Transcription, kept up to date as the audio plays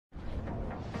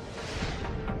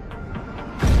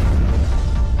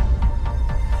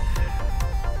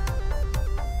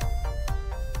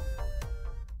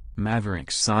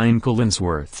Mavericks sign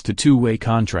Collinsworth to two-way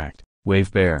contract,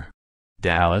 waive.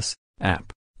 Dallas,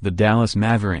 app. The Dallas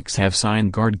Mavericks have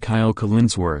signed guard Kyle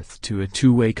Collinsworth to a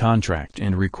two-way contract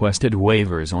and requested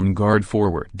waivers on guard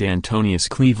forward Antonius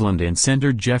Cleveland and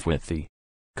center Jeff Withey.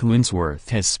 Collinsworth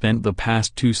has spent the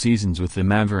past 2 seasons with the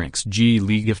Mavericks G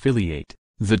League affiliate,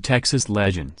 the Texas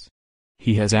Legends.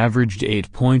 He has averaged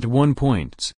 8.1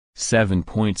 points,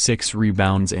 7.6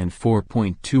 rebounds and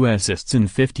 4.2 assists in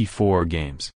 54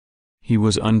 games. He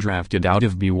was undrafted out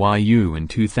of BYU in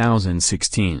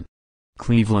 2016.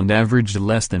 Cleveland averaged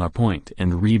less than a point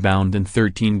and rebound in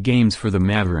 13 games for the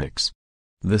Mavericks.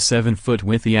 The 7-foot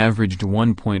Withey averaged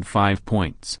 1.5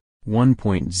 points,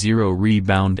 1.0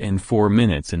 rebound and 4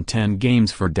 minutes in 10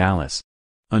 games for Dallas.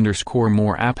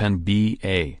 _more app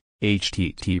NBA,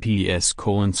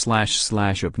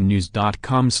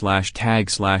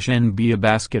 https://upnews.com/tag/NBA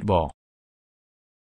basketball